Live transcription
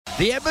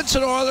The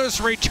Edmonton Oilers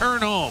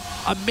return home.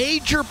 A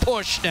major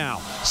push now.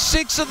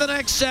 6 of the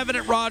next 7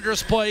 at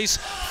Rogers Place.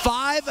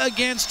 5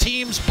 against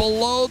teams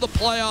below the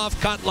playoff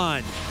cut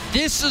line.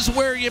 This is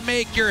where you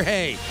make your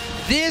hay.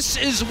 This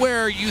is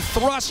where you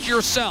thrust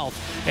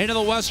yourself into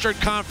the Western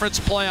Conference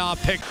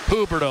playoff pick.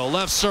 Huberdeau,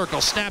 left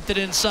circle, snapped it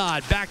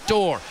inside, back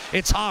door.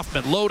 It's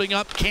Hoffman loading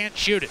up, can't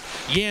shoot it.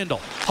 Yandel,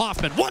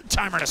 Hoffman,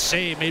 one-timer and a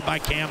save made by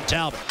Cam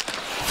Talbot.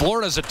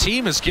 Florida as a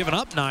team has given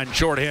up 9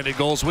 shorthanded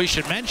goals, we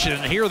should mention,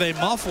 and here they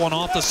muff one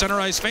off the center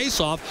ice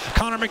faceoff.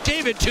 Connor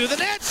McDavid to the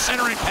net,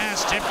 centering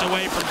pass tipped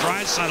away from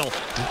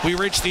Draisaitl. We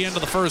reach the end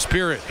of the first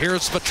period.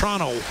 Here's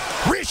Vatrano,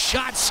 wrist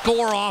shot,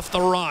 score off the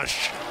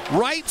rush.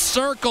 Right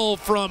circle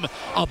from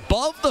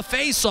above the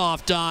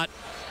faceoff dot.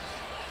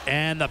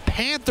 And the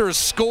Panthers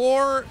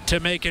score to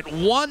make it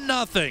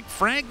 1-0.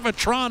 Frank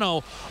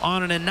Vatrano,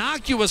 on an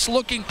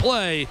innocuous-looking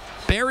play,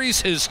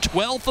 buries his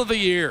 12th of the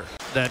year.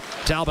 That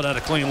Talbot had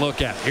a clean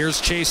look at.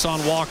 Here's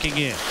Chason walking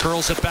in.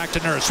 Curls it back to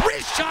Nurse.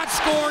 Wrist shot,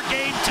 score,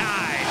 game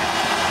tied.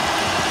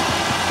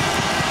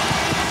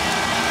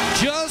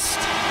 Just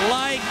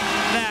like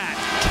that.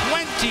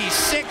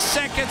 26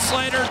 seconds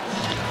later.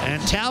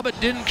 And Talbot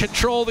didn't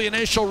control the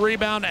initial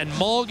rebound, and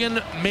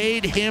Mulligan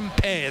made him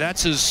pay.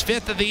 That's his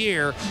 5th of the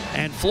year,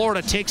 and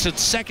Florida takes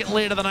its second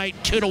lead of the night,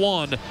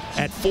 2-1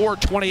 at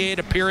 4:28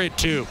 of period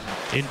 2.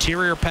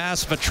 Interior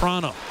pass,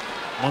 Vatrano.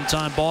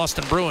 One-time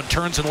Boston Bruin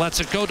turns and lets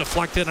it go,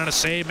 deflected on a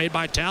save made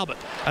by Talbot.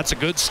 That's a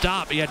good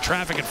stop. He had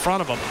traffic in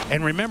front of him.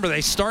 And remember,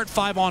 they start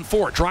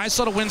 5-on-4.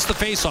 Draisaitl wins the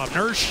faceoff.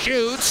 Nurse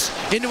shoots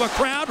into a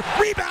crowd.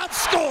 Rebound,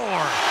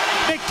 score!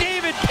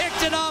 McDavid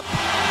picked it up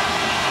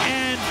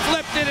and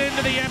flipped it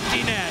into the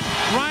empty net.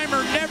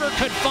 Reimer never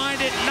could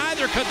find it,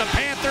 neither could the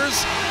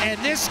Panthers,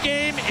 and this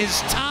game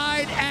is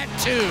tied at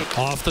 2.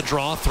 Off the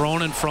draw,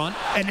 thrown in front,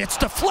 and it's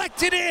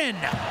deflected in.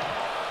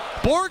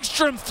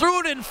 Borgstrom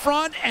threw it in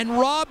front, and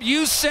Rob,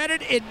 you said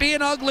it, it'd be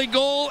an ugly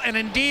goal, and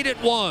indeed it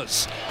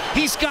was.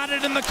 He's got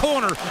it in the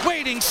corner,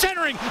 waiting,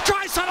 centering,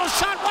 Draisaitl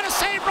shot, what a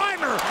save,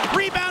 Reimer!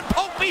 Rebound,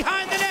 poke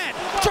behind the net,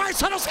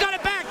 Draisaitl's got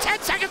it back,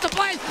 10 seconds to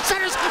play,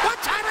 centers,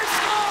 one-timer,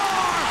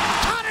 score!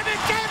 Connor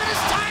McDavid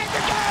has tied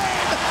the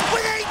game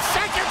with 8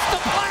 seconds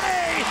to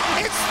play!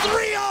 It's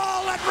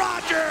 3-all at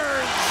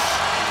Rogers!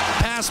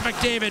 Pass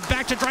McDavid,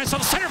 back to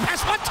Draisaitl, center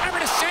pass, one-timer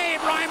to save,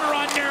 Reimer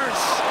on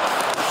Nurse.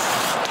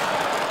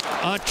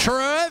 A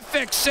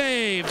terrific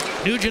save.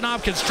 Nugent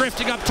Hopkins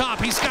drifting up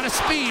top. He's got a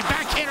speed.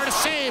 Backhander to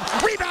save.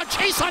 Rebound,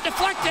 Chason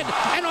deflected.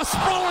 And a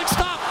sprawling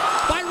stop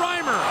by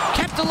Reimer.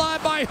 Kept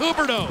alive by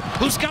Huberdeau,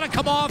 who's got to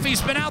come off.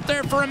 He's been out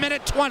there for a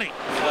minute 20.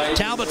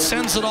 Talbot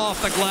sends it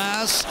off the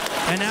glass.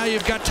 And now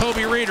you've got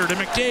Toby Reeder to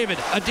McDavid.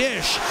 A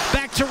dish.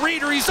 Back to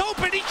Reeder. He's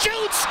open. He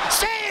shoots.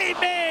 Save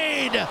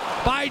made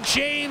by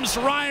James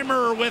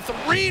Reimer, with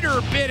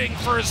Reeder bidding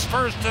for his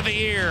first of the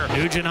year.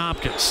 Nugent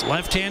Hopkins,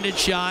 left-handed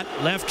shot,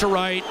 left to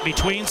right,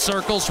 between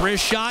circles,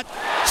 wrist shot,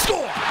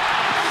 score!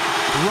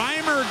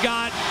 Reimer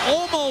got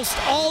almost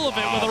all of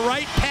it with a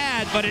right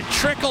pad, but it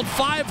trickled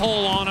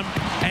 5-hole on him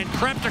and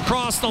crept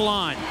across the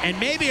line. And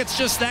maybe it's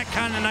just that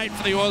kind of night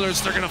for the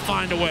Oilers. They're going to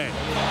find a way.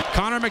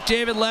 Connor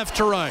McDavid left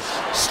to right.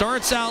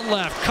 Starts out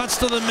left, cuts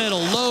to the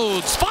middle,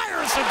 loads,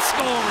 fires and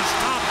scores.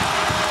 Top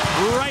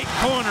right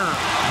corner.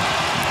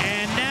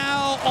 And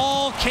now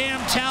all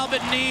Cam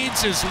Talbot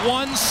needs is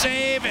one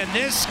save, and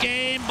this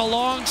game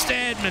belongs to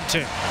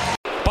Edmonton.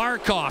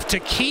 Barkov to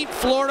keep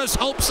Florida's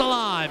hopes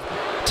alive.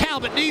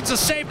 Talbot needs a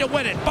save to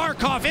win it.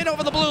 Barkov in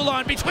over the blue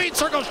line, between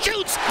circles,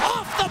 shoots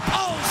off the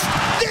post.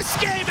 This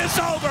game is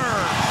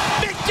over.